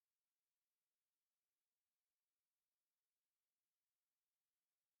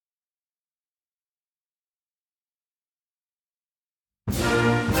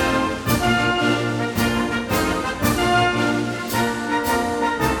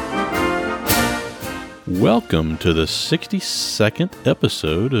Welcome to the 62nd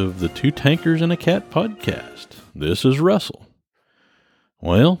episode of the Two Tankers and a Cat podcast. This is Russell.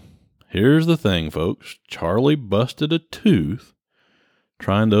 Well, here's the thing, folks. Charlie busted a tooth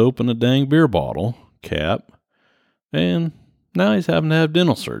trying to open a dang beer bottle cap, and now he's having to have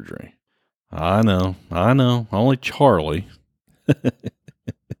dental surgery. I know, only Charlie.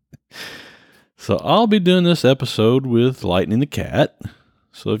 So I'll be doing this episode with Lightning the Cat.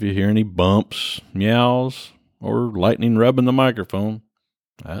 So if you hear any bumps, meows, or lightning rubbing the microphone,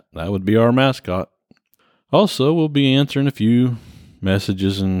 that would be our mascot. Also, we'll be answering a few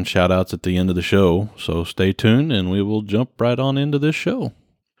messages and shout outs at the end of the show. So stay tuned and we will jump right on into this show.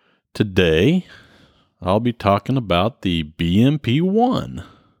 Today, I'll be talking about the BMP-1.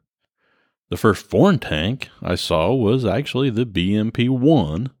 The first foreign tank I saw was actually the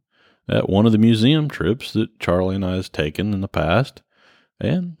BMP-1 at one of the museum trips that Charlie and I has taken in the past,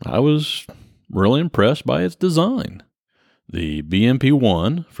 and I was really impressed by its design. The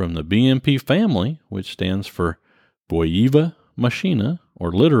BMP-1 from the BMP family, which stands for Boiva Machina,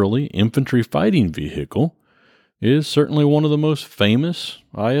 or literally Infantry Fighting Vehicle, is certainly one of the most famous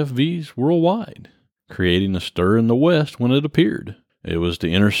IFVs worldwide, creating a stir in the West when it appeared. It was to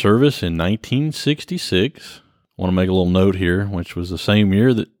enter service in 1966. I want to make a little note here, which was the same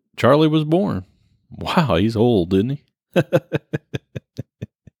year that Charlie was born. Wow, he's old, isn't he?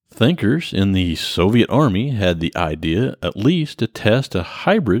 Thinkers in the Soviet Army had the idea at least to test a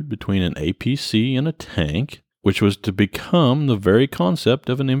hybrid between an APC and a tank, which was to become the very concept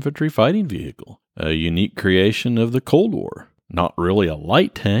of an infantry fighting vehicle, a unique creation of the Cold War. Not really a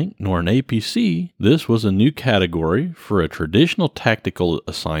light tank nor an APC, this was a new category for a traditional tactical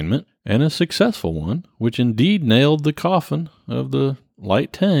assignment and a successful one, which indeed nailed the coffin of the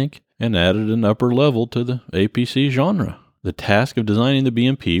light tank and added an upper level to the APC genre. The task of designing the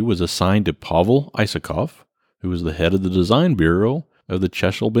BMP was assigned to Pavel Isakov, who was the head of the design bureau of the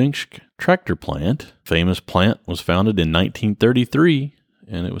Chelyabinsk tractor plant. Famous plant was founded in 1933,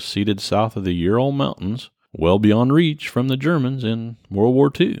 and it was seated south of the Ural Mountains, well beyond reach from the Germans in World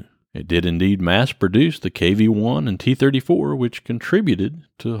War II. It did indeed mass produce the KV-1 and T-34, which contributed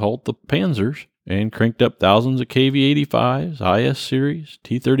to halt the panzers and cranked up thousands of KV-85s, IS series,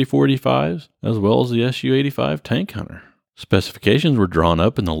 T-34-85s, as well as the Su-85 tank hunter. Specifications were drawn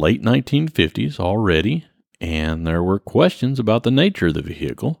up in the late 1950s already, and there were questions about the nature of the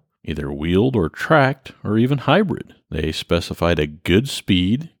vehicle, either wheeled or tracked or even hybrid. They specified a good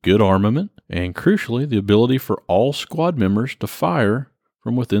speed, good armament, and crucially the ability for all squad members to fire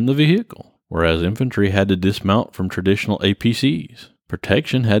from within the vehicle, whereas infantry had to dismount from traditional APCs.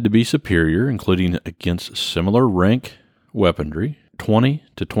 Protection had to be superior, including against similar rank weaponry, 20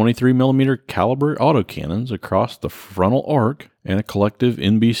 to 23 millimeter caliber autocannons across the frontal arc, and a collective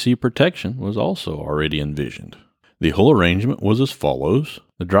NBC protection was also already envisioned. The whole arrangement was as follows.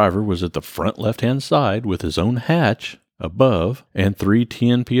 The driver was at the front left-hand side with his own hatch above and 3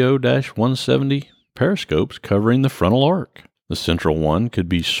 TNPO-170 periscopes covering the frontal arc. The central one could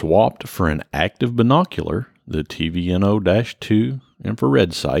be swapped for an active binocular, the TVNO-2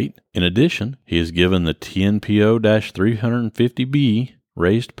 infrared sight. In addition, he is given the TNPO-350B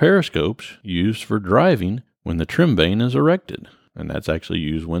raised periscopes used for driving when the trim vane is erected, and that's actually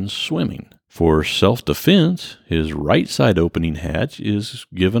used when swimming. For self-defense, his right side opening hatch is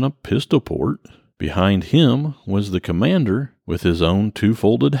given a pistol port. Behind him was the commander with his own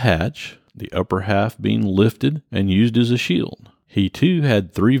two-folded hatch, the upper half being lifted and used as a shield. He too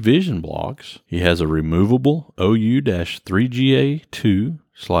had 3 vision blocks. He has a removable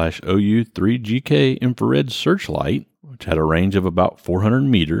OU-3GA2/OU-3GK infrared searchlight, which had a range of about 400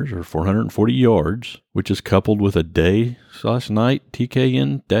 meters or 440 yards, which is coupled with a day/night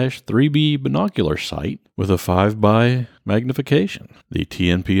TKN-3B binocular sight with a 5x magnification. The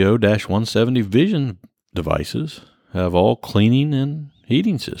TNPO-170 vision devices have all cleaning and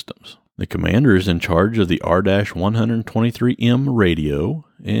heating systems. The commander is in charge of the R-123M radio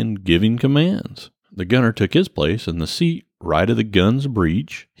and giving commands. The gunner took his place in the seat right of the gun's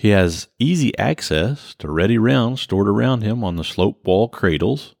breech. He has easy access to ready rounds stored around him on the slope wall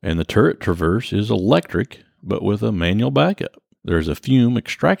cradles, and the turret traverse is electric but with a manual backup. There's a fume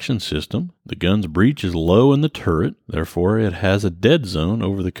extraction system. The gun's breech is low in the turret, therefore it has a dead zone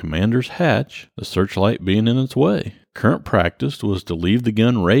over the commander's hatch, the searchlight being in its way. Current practice was to leave the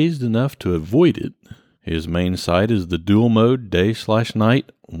gun raised enough to avoid it. His main sight is the dual mode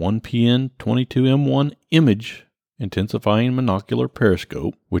day/night 1PN22M1 image intensifying monocular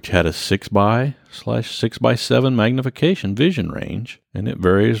periscope, which had a 6x/6x7 magnification vision range, and it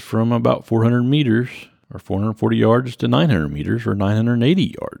varies from about 400 meters or 440 yards, to 900 meters, or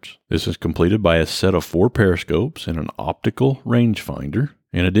 980 yards. This is completed by a set of 4 periscopes and an optical rangefinder.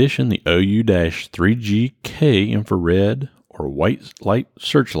 In addition, the OU-3GK infrared or white light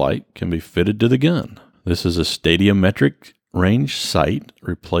searchlight can be fitted to the gun. This is a stadiometric range sight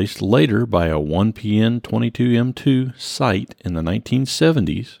replaced later by a 1PN22M2 sight in the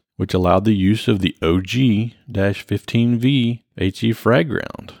 1970s, which allowed the use of the OG-15V HE frag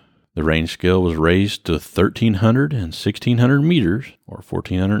round. The range scale was raised to 1,300 and 1,600 meters, or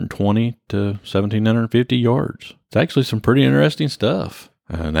 1,420 to 1,750 yards. It's actually some pretty interesting stuff.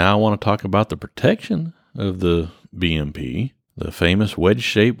 Now I want to talk about the protection of the BMP. The famous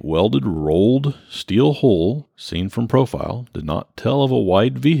wedge-shaped welded rolled steel hull seen from profile did not tell of a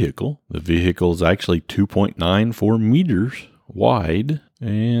wide vehicle. The vehicle is actually 2.94 meters wide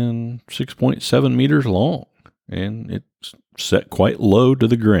and 6.7 meters long, and it's set quite low to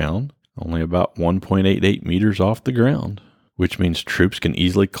the ground, only about 1.88 meters off the ground, which means troops can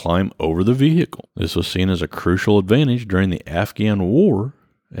easily climb over the vehicle. This was seen as a crucial advantage during the Afghan War,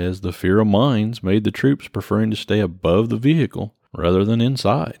 as the fear of mines made the troops preferring to stay above the vehicle rather than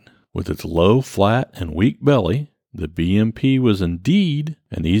inside. With its low, flat, and weak belly, the BMP was indeed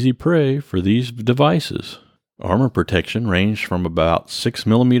an easy prey for these devices. Armor protection ranged from about 6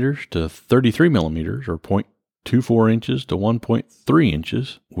 millimeters to 33 millimeters, or 0.24 inches to 1.3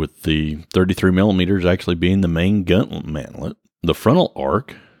 inches, with the 33 millimeters actually being the main gun mantlet. The frontal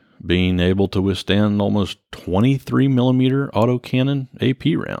arc being able to withstand almost 23 millimeter autocannon AP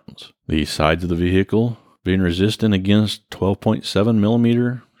rounds. The sides of the vehicle being resistant against 12.7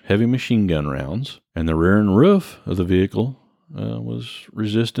 millimeter heavy machine gun rounds, and the rear and roof of the vehicle was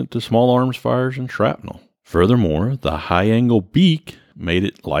resistant to small arms fires and shrapnel. Furthermore, the high-angle beak made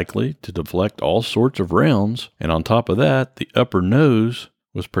it likely to deflect all sorts of rounds, and on top of that, the upper nose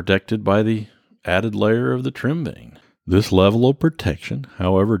was protected by the added layer of the trim vane. This level of protection,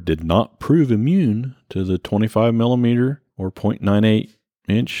 however, did not prove immune to the 25 millimeter or 0.98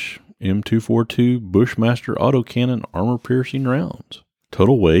 inch M242 Bushmaster autocannon armor-piercing rounds.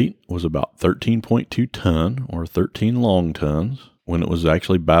 Total weight was about 13.2 ton, or 13 long tons, when it was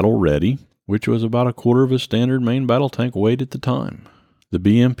actually battle-ready, which was about a quarter of a standard main battle tank weight at the time. The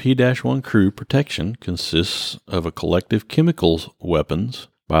BMP-1 crew protection consists of a collective chemicals weapons,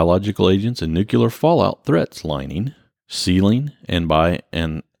 biological agents, and nuclear fallout threats lining, sealing, and by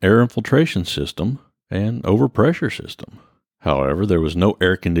an air infiltration system and overpressure system. However, there was no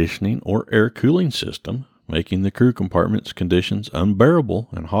air conditioning or air cooling system, making the crew compartment's conditions unbearable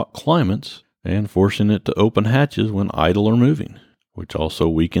in hot climates and forcing it to open hatches when idle or moving, which also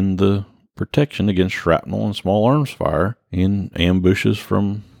weakened the protection against shrapnel and small arms fire in ambushes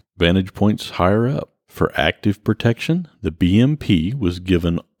from vantage points higher up. For active protection, the BMP was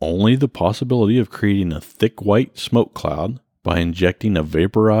given only the possibility of creating a thick white smoke cloud by injecting a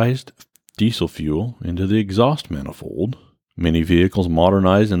vaporized diesel fuel into the exhaust manifold. Many vehicles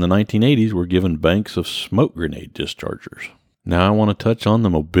modernized in the 1980s were given banks of smoke grenade dischargers. Now I want to touch on the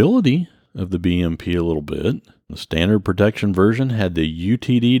mobility of the BMP a little bit. The standard protection version had the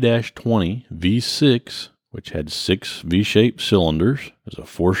UTD-20 V6, which had 6 V-shaped cylinders. It was a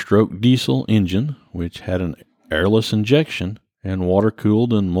 4-stroke diesel engine, which had an airless injection and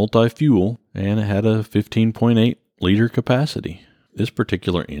water-cooled and multi-fuel, and it had a 15.8 liter capacity. This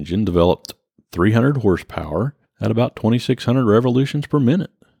particular engine developed 300 horsepower at about 2,600 revolutions per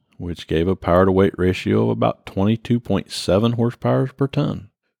minute, which gave a power-to-weight ratio of about 22.7 horsepower per ton.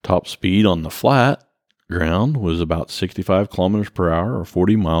 Top speed on the flat ground was about 65 kilometers per hour, or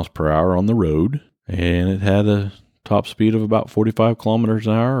 40 miles per hour on the road, and it had a top speed of about 45 kilometers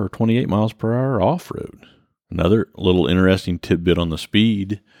an hour, or 28 miles per hour off-road. Another little interesting tidbit on the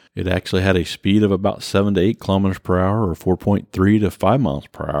speed, it actually had a speed of about 7 to 8 kilometers per hour, or 4.3 to 5 miles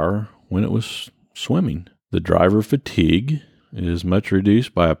per hour when it was swimming. The driver fatigue is much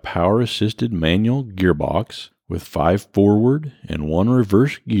reduced by a power-assisted manual gearbox with 5 forward and 1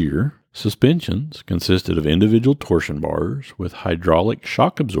 reverse gear. Suspensions consisted of individual torsion bars with hydraulic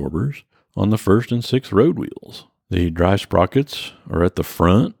shock absorbers on the first and 6th road wheels. The drive sprockets are at the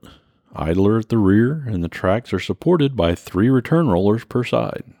front, idler at the rear, and the tracks are supported by 3 return rollers per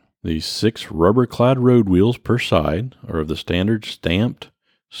side. The 6 rubber-clad road wheels per side are of the standard stamped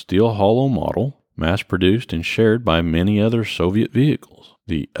steel hollow model, mass-produced and shared by many other Soviet vehicles.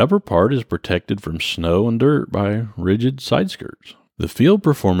 The upper part is protected from snow and dirt by rigid side skirts. The field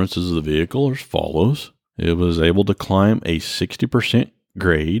performances of the vehicle are as follows. It was able to climb a 60%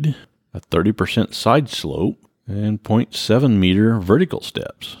 grade, a 30% side slope, and 0.7 meter vertical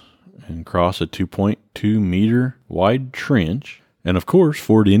steps, and cross a 2.2 meter wide trench, and of course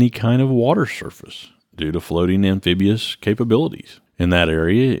ford any kind of water surface. due to floating amphibious capabilities. In that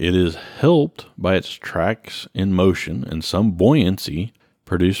area, it is helped by its tracks in motion and some buoyancy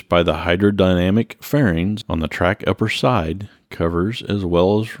produced by the hydrodynamic fairings on the track upper side covers, as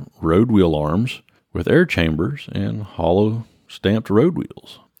well as road wheel arms with air chambers and hollow stamped road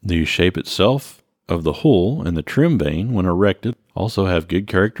wheels. The shape itself of the hull and the trim vane when erected also have good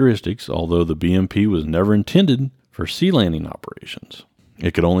characteristics, although the BMP was never intended for sea landing operations.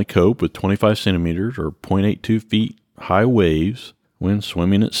 It could only cope with 25 centimeters or 0.82 feet high waves when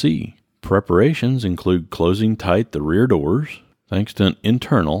swimming at sea. Preparations include closing tight the rear doors, thanks to an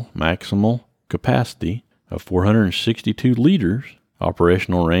internal maximal capacity of 462 liters.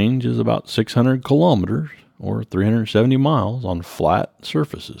 Operational range is about 600 kilometers or 370 miles on flat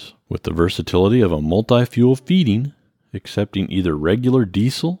surfaces, with the versatility of a multi-fuel feeding, accepting either regular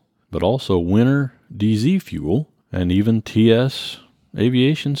diesel, but also winter DZ fuel, and even TS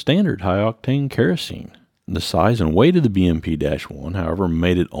Aviation Standard high-octane kerosene. The size and weight of the BMP-1, however,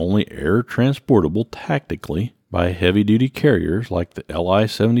 made it only air transportable tactically by heavy-duty carriers like the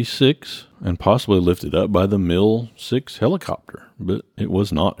LI-76 and possibly lifted up by the MIL-6 helicopter, but it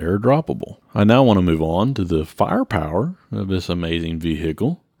was not airdroppable. I now want to move on to the firepower of this amazing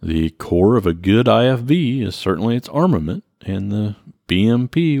vehicle. The core of a good IFV is certainly its armament, and the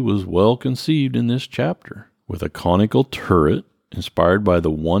BMP was well conceived in this chapter, with a conical turret inspired by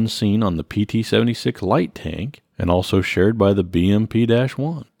the one seen on the PT-76 light tank and also shared by the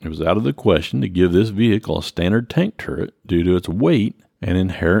BMP-1. It was out of the question to give this vehicle a standard tank turret due to its weight and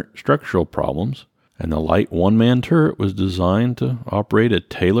inherent structural problems, and the light one-man turret was designed to operate a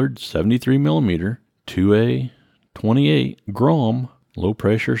tailored 73mm 2A28 Grom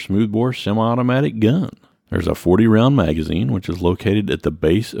low-pressure smoothbore semi-automatic gun. There's a 40-round magazine which is located at the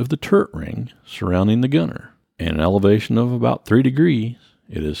base of the turret ring surrounding the gunner. At an elevation of about 3 degrees,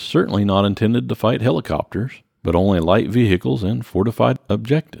 it is certainly not intended to fight helicopters, but only light vehicles and fortified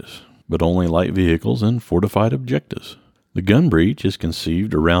objectives. The gun breech is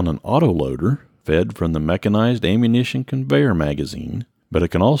conceived around an autoloader fed from the mechanized ammunition conveyor magazine, but it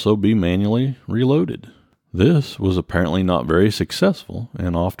can also be manually reloaded. This was apparently not very successful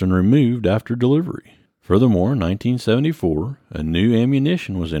and often removed after delivery. Furthermore, in 1974, a new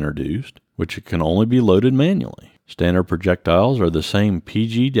ammunition was introduced, which can only be loaded manually. Standard projectiles are the same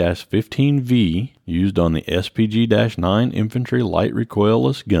PG-15V used on the SPG-9 infantry light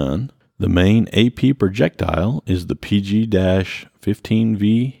recoilless gun. The main AP projectile is the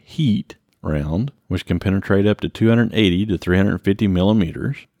PG-15V heat round, which can penetrate up to 280 to 350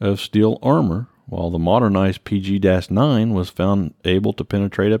 millimeters of steel armor, while the modernized PG-9 was found able to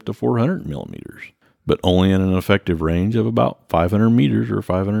penetrate up to 400 millimeters, but only at an effective range of about 500 meters or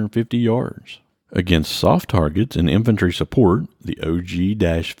 550 yards. Against soft targets and infantry support, the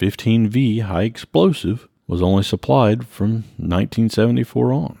OG-15V high explosive was only supplied from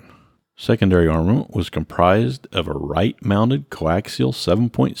 1974 on. Secondary armament was comprised of a right-mounted coaxial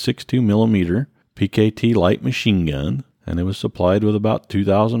 7.62 millimeter PKT light machine gun, and it was supplied with about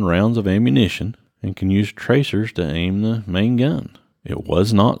 2,000 rounds of ammunition and can use tracers to aim the main gun. It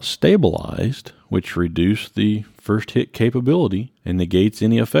was not stabilized, which reduced the first hit capability and negates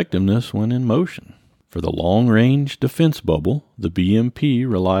any effectiveness when in motion. For the long-range defense bubble, the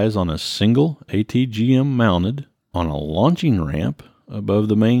BMP relies on a single ATGM mounted on a launching ramp above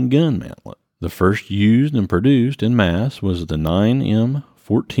the main gun mantlet. The first used and produced in mass was the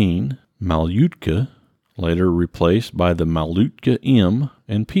 9M14 Malutka, later replaced by the Malutka M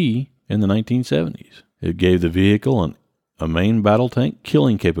and P in the 1970s. It gave the vehicle a main battle tank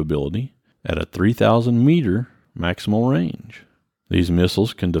killing capability at a 3,000 meter maximal range. These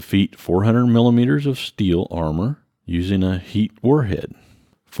missiles can defeat 400 millimeters of steel armor using a heat warhead.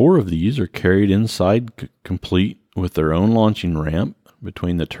 4 of these are carried inside complete with their own launching ramp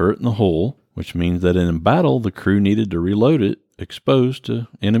between the turret and the hull, which means that in battle the crew needed to reload it exposed to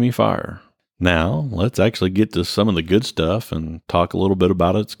enemy fire. Now, let's actually get to some of the good stuff and talk a little bit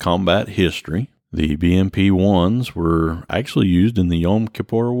about its combat history. The BMP-1s were actually used in the Yom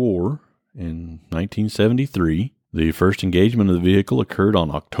Kippur War in 1973. The first engagement of the vehicle occurred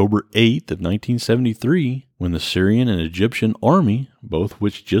on October 8th of 1973 when the Syrian and Egyptian army, both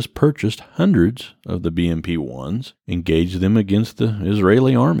which just purchased hundreds of the BMP-1s, engaged them against the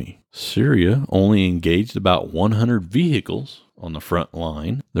Israeli army. Syria only engaged about 100 vehicles on the front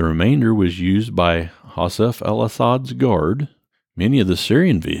line. The remainder was used by Hafez al-Assad's guard. Many of the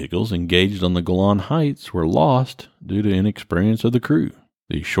Syrian vehicles engaged on the Golan Heights were lost due to inexperience of the crew.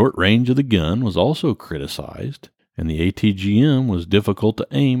 The short range of the gun was also criticized, and the ATGM was difficult to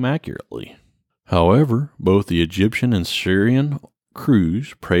aim accurately. However, both the Egyptian and Syrian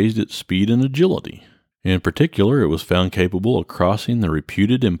crews praised its speed and agility. In particular, it was found capable of crossing the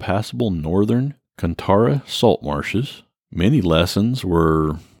reputed impassable northern Kantara salt marshes. Many lessons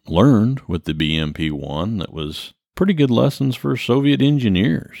were learned with the BMP-1 that was pretty good lessons for Soviet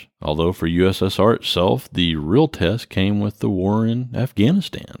engineers, although for USSR itself, the real test came with the war in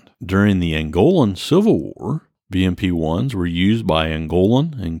Afghanistan. During the Angolan Civil War, BMP-1s were used by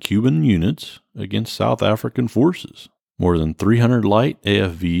Angolan and Cuban units against South African forces. More than 300 light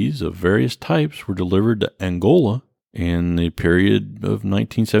AFVs of various types were delivered to Angola in the period of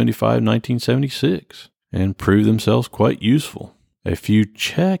 1975-1976 and proved themselves quite useful. A few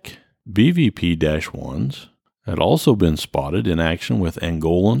Czech BVP-1s had also been spotted in action with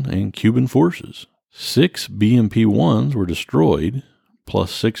Angolan and Cuban forces. 6 BMP-1s were destroyed,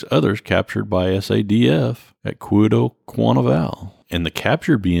 plus 6 others captured by SADF at Guadalcanal, and the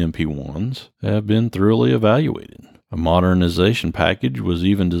captured BMP-1s have been thoroughly evaluated. A modernization package was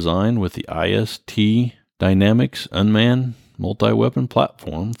even designed with the IST Dynamics unmanned multi-weapon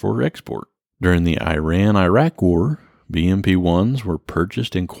platform for export. During the Iran-Iraq War, BMP-1s were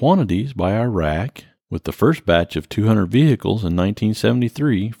purchased in quantities by Iraq, with the first batch of 200 vehicles in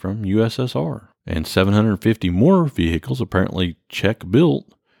 1973 from USSR, and 750 more vehicles apparently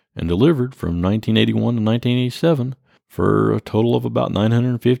Czech-built and delivered from 1981 to 1987 for a total of about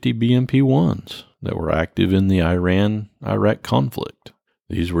 950 BMP-1s that were active in the Iran-Iraq conflict.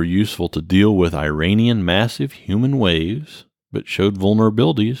 These were useful to deal with Iranian massive human waves, but showed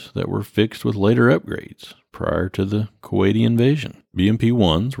vulnerabilities that were fixed with later upgrades prior to the Kuwaiti invasion.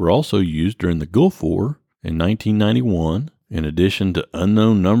 BMP-1s were also used during the Gulf War in 1991, in addition to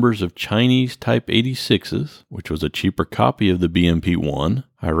unknown numbers of Chinese Type 86s, which was a cheaper copy of the BMP-1.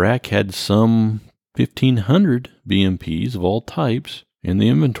 Iraq had some 1,500 BMPs of all types in the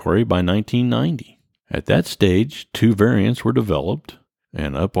inventory by 1990. At that stage, 2 variants were developed.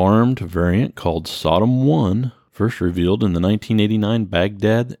 An up-armed variant called Sodom 1, first revealed in the 1989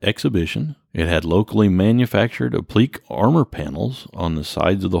 Baghdad exhibition. It had locally manufactured oblique armor panels on the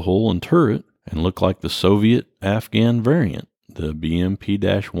sides of the hull and turret and looked like the Soviet Afghan variant, the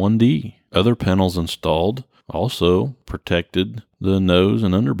BMP-1D. Other panels installed also protected the nose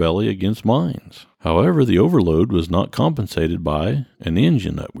and underbelly against mines. However, the overload was not compensated by an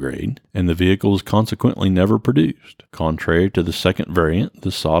engine upgrade, and the vehicle was consequently never produced, contrary to the second variant,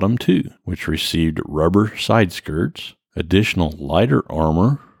 the Sodom 2, which received rubber side skirts, additional lighter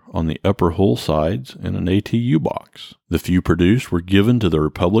armor on the upper hull sides, and an ATU box. The few produced were given to the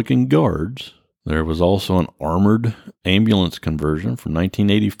Republican Guards. There was also an armored ambulance conversion from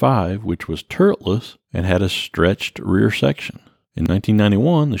 1985, which was turretless and had a stretched rear section. In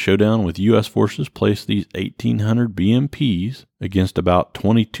 1991, the showdown with U.S. forces placed these 1,800 BMPs against about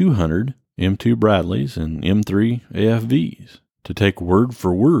 2,200 M2 Bradleys and M3 AFVs. To take word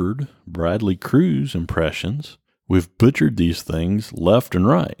for word Bradley Crew's impressions, we've butchered these things left and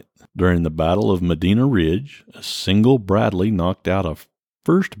right. During the Battle of Medina Ridge, a single Bradley knocked out a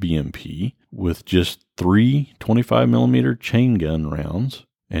first BMP with just 3 25mm chain gun rounds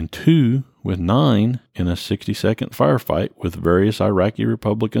and 2 with 9 in a 60-second firefight with various Iraqi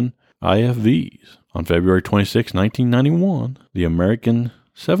Republican IFVs. On February 26, 1991, the American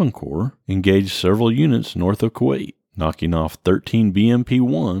 7 Corps engaged several units north of Kuwait, knocking off 13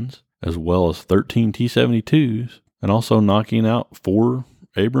 BMP-1s as well as 13 T-72s, and also knocking out 4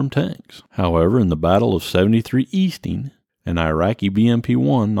 Abram tanks. However, in the Battle of 73 Easting, an Iraqi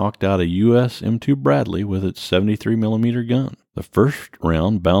BMP-1 knocked out a U.S. M2 Bradley with its 73mm gun. The first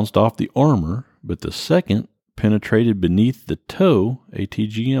round bounced off the armor, but the second penetrated beneath the TOW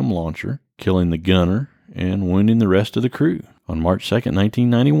ATGM launcher, killing the gunner and wounding the rest of the crew. On March 2,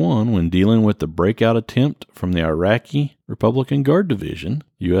 1991, when dealing with the breakout attempt from the Iraqi Republican Guard Division,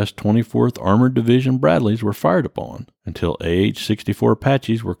 U.S. 24th Armored Division Bradleys were fired upon until AH-64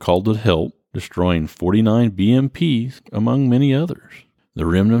 Apaches were called to help, destroying 49 BMPs among many others. The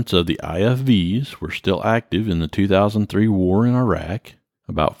remnants of the IFVs were still active in the 2003 war in Iraq.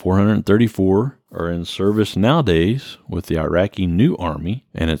 About 434 are in service nowadays with the Iraqi New Army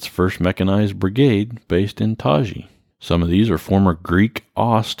and its 1st Mechanized Brigade based in Taji. Some of these are former Greek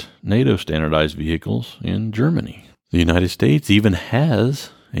Ost NATO standardized vehicles in Germany. The United States even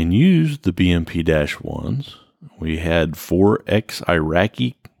has and used the BMP-1s. We had 4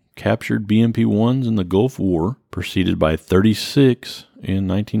 ex-Iraqi captured BMP-1s in the Gulf War, preceded by 36 in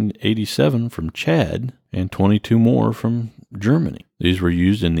 1987 from Chad and 22 more from Germany. These were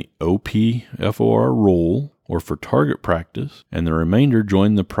used in the OPFOR role or for target practice, and the remainder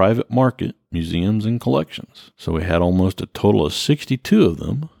joined the private market, museums, and collections. So we had almost a total of 62 of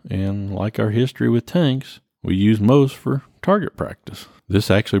them, and like our history with tanks, we used most for target practice. this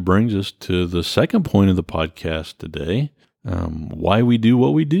actually brings us to the second point of the podcast today, why we do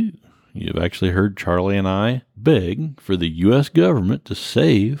what we do. You've actually heard Charlie and I beg for the U.S. government to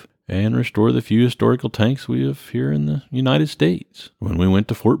save and restore the few historical tanks we have here in the United States. When we went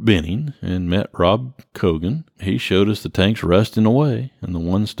to Fort Benning and met Rob Cogan, he showed us the tanks rusting away and the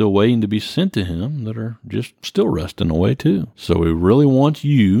ones still waiting to be sent to him that are just still rusting away too. So we really want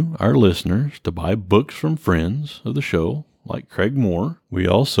you, our listeners, to buy books from friends of the show like Craig Moore. We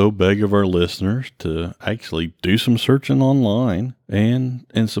also beg of our listeners to actually do some searching online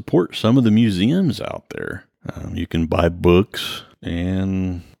and support some of the museums out there. You can buy books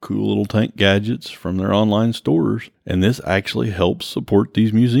and cool little tank gadgets from their online stores, and this actually helps support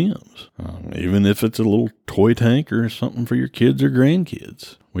these museums, even if it's a little toy tank or something for your kids or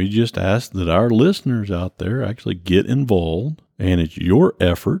grandkids. We just ask that our listeners out there actually get involved, and it's your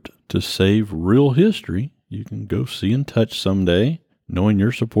effort to save real history you can go see and touch someday, knowing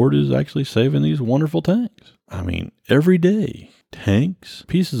your support is actually saving these wonderful tanks. I mean, every day, tanks,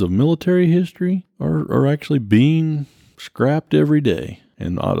 pieces of military history are actually being scrapped every day.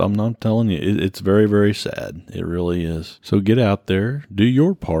 And I'm not telling you, it's very, very sad. It really is. So get out there, do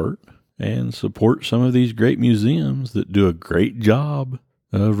your part, and support some of these great museums that do a great job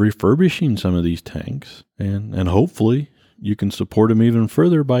of refurbishing some of these tanks. And hopefully you can support them even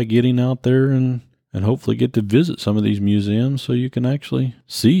further by getting out there and hopefully get to visit some of these museums so you can actually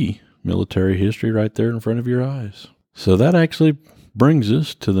see military history right there in front of your eyes. So that actually brings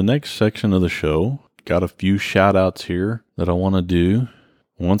us to the next section of the show. Got a few shout outs here that I want to do.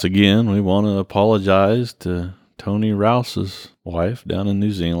 Once again, we want to apologize to Tony Rouse's wife down in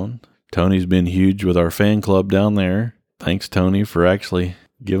New Zealand. Tony's been huge with our fan club down there. Thanks, Tony, for actually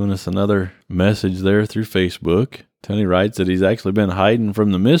giving us another message there through Facebook. Tony writes that he's actually been hiding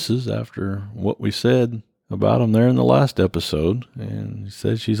from the missus after what we said about him there in the last episode. And he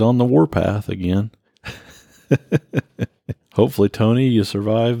says she's on the warpath again. Hopefully, Tony, you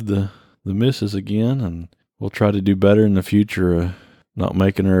survived the missus again, and we'll try to do better in the future, not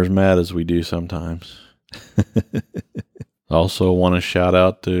making her as mad as we do sometimes. Also want to shout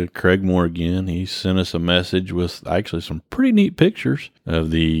out to Craig Moore again. He sent us a message with actually some pretty neat pictures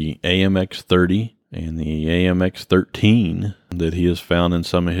of the AMX-30 and the AMX-13 that he has found in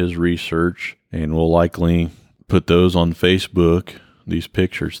some of his research, and we'll likely put those on Facebook, these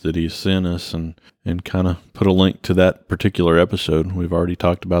pictures that he sent us, and kind of put a link to that particular episode. We've already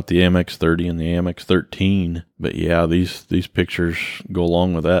talked about the AMX-30 and the AMX-13, but yeah, these pictures go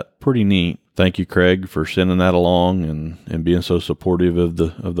along with that. Pretty neat. Thank you, Craig, for sending that along and being so supportive of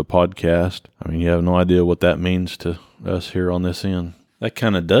the podcast. I mean, you have no idea what that means to us here on this end. That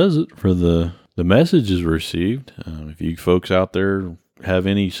kind of does it for the messages received. If you folks out there have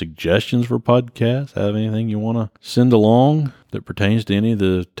any suggestions for podcasts, have anything you want to send along that pertains to any of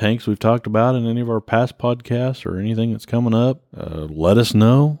the tanks we've talked about in any of our past podcasts or anything that's coming up, let us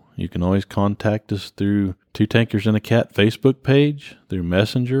know. You can always contact us through Two Tankers and a Cat Facebook page, through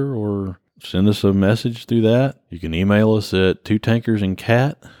Messenger, or send us a message through that. You can email us at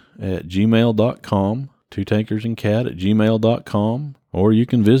twotankersandcat@gmail.com, twotankersandcat@gmail.com, or you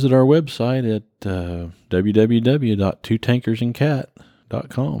can visit our website at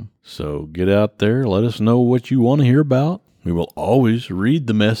www.twotankersandcat.com. So get out there, let us know what you want to hear about. We will always read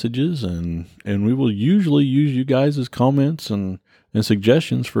the messages, and we will usually use you guys' comments and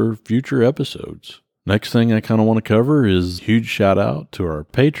suggestions for future episodes. Next thing I kind of want to cover is huge shout out to our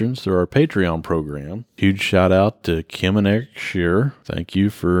patrons through our Patreon program. Huge shout out to Kim and Eric Shearer. Thank you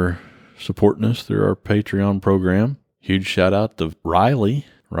for supporting us through our Patreon program. Huge shout out to Riley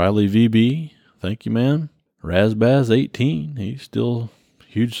VB. Thank you, man. Razbaz18. He's still a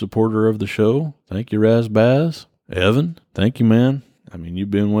huge supporter of the show. Thank you, Razbaz. Evan, thank you, man. I mean,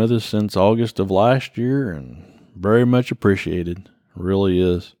 you've been with us since August of last year, and very much appreciated. Really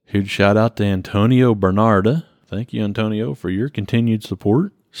is. Huge shout out to Antonio Bernarda. Thank you, Antonio, for your continued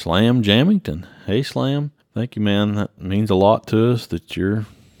support. Slam Jamington. Hey, Slam. Thank you, man. That means a lot to us that you're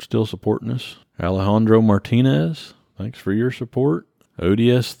still supporting us. Alejandro Martinez. Thanks for your support.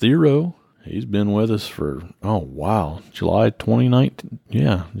 ODS Thero. He's been with us for, July 2019.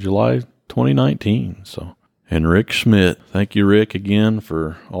 Yeah, July 2019. So, and Rick Schmidt. Thank you, Rick, again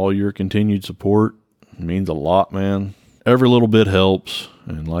for all your continued support. It means a lot, man. Every little bit helps,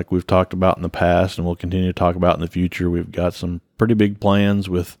 and like we've talked about in the past and we'll continue to talk about in the future, we've got some pretty big plans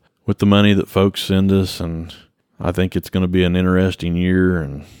with the money that folks send us, and I think it's going to be an interesting year,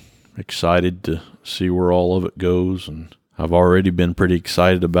 and excited to see where all of it goes. And I've already been pretty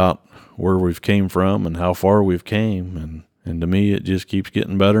excited about where we've came from and how far we've came, And to me, it just keeps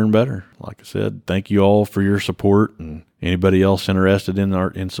getting better and better. Like I said, thank you all for your support, and anybody else interested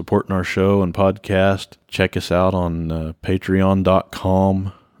in supporting our show and podcast, check us out on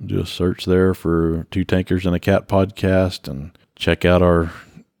patreon.com. Do a search there for Two Tankers and a Cat podcast, and check out our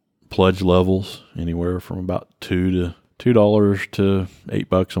pledge levels, anywhere from about $2 to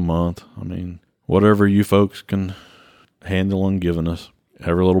 $8 a month. I mean, whatever you folks can handle and giving us,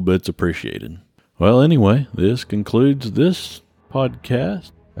 every little bit's appreciated. Well, anyway, this concludes this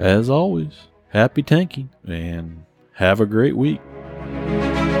podcast. As always, happy tanking and have a great week.